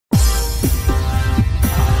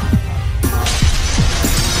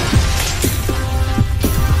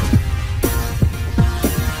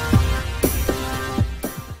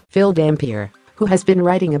Phil Dampier, who has been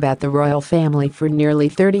writing about the royal family for nearly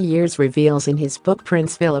 30 years, reveals in his book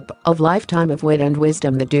Prince Philip of Lifetime of Wit and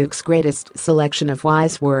Wisdom the Duke's greatest selection of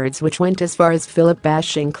wise words, which went as far as Philip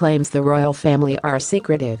bashing claims the royal family are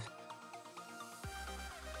secretive.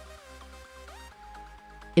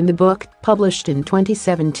 In the book, published in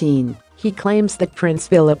 2017, he claims that Prince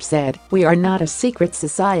Philip said, "We are not a secret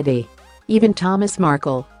society." Even Thomas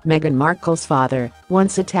Markle, Meghan Markle's father,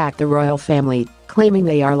 once attacked the royal family, claiming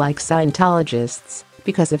they are like Scientologists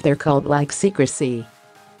because of their cult-like secrecy.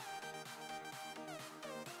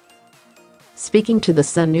 Speaking to the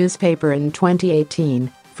Sun newspaper in 2018,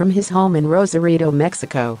 from his home in Rosarito,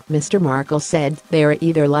 Mexico, Mr. Markle said they are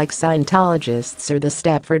either like Scientologists or the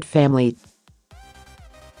Stepford family.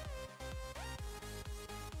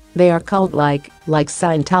 They are cult-like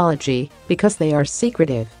Scientology, because they are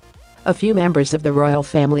secretive. A few members of the royal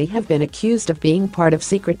family have been accused of being part of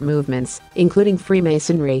secret movements, including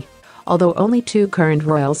Freemasonry, although only 2 current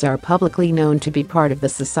royals are publicly known to be part of the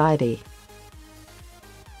society.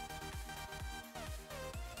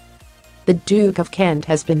 The Duke of Kent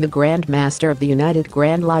has been the Grand Master of the United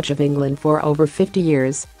Grand Lodge of England for over 50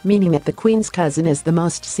 years, meaning that the Queen's cousin is the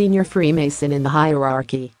most senior Freemason in the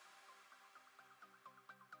hierarchy.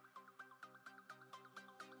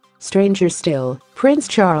 Stranger still, Prince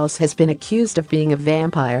Charles has been accused of being a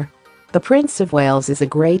vampire. The Prince of Wales is a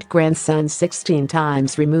great-grandson 16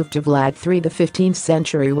 times removed of Vlad III, the 15th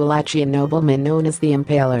century Wallachian nobleman known as the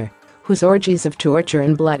Impaler, whose orgies of torture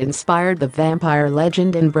and blood inspired the vampire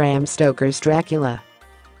legend in Bram Stoker's Dracula.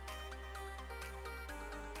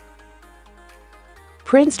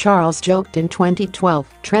 Prince Charles joked in 2012,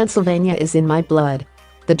 "Transylvania is in my blood.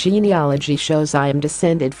 The genealogy shows I am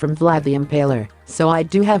descended from Vlad the Impaler, so I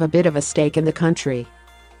do have a bit of a stake in the country."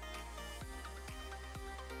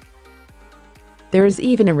 There is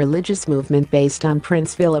even a religious movement based on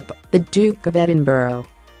Prince Philip, the Duke of Edinburgh.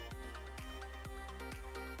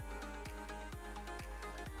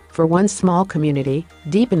 For one small community,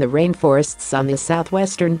 deep in the rainforests on the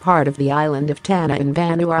southwestern part of the island of Tanna in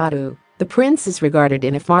Vanuatu, the prince is regarded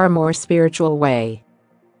in a far more spiritual way.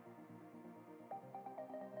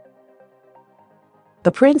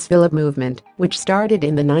 The Prince Philip movement, which started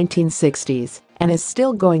in the 1960s and is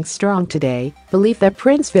still going strong today, believe that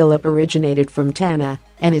Prince Philip originated from Tanna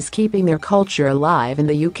and is keeping their culture alive in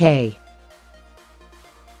the UK.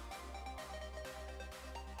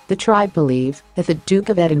 The tribe believe that the Duke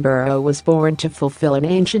of Edinburgh was born to fulfill an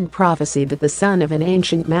ancient prophecy that the son of an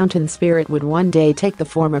ancient mountain spirit would one day take the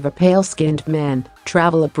form of a pale-skinned man,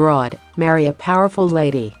 travel abroad, marry a powerful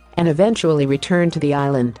lady, and eventually return to the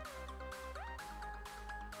island.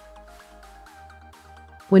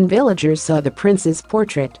 When villagers saw the prince's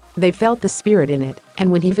portrait, they felt the spirit in it,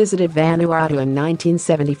 and when he visited Vanuatu in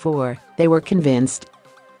 1974, they were convinced.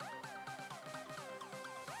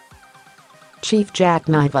 Chief Jack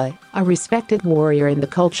Naiva, a respected warrior in the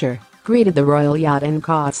culture, greeted the royal yacht and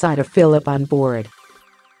caught sight of Philip on board.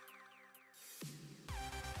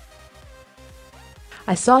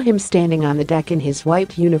 "I saw him standing on the deck in his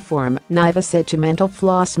white uniform," Naiva said to Mental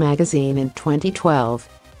Floss magazine in 2012.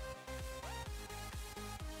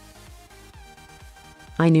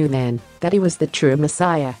 "I knew then that he was the true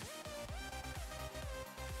Messiah."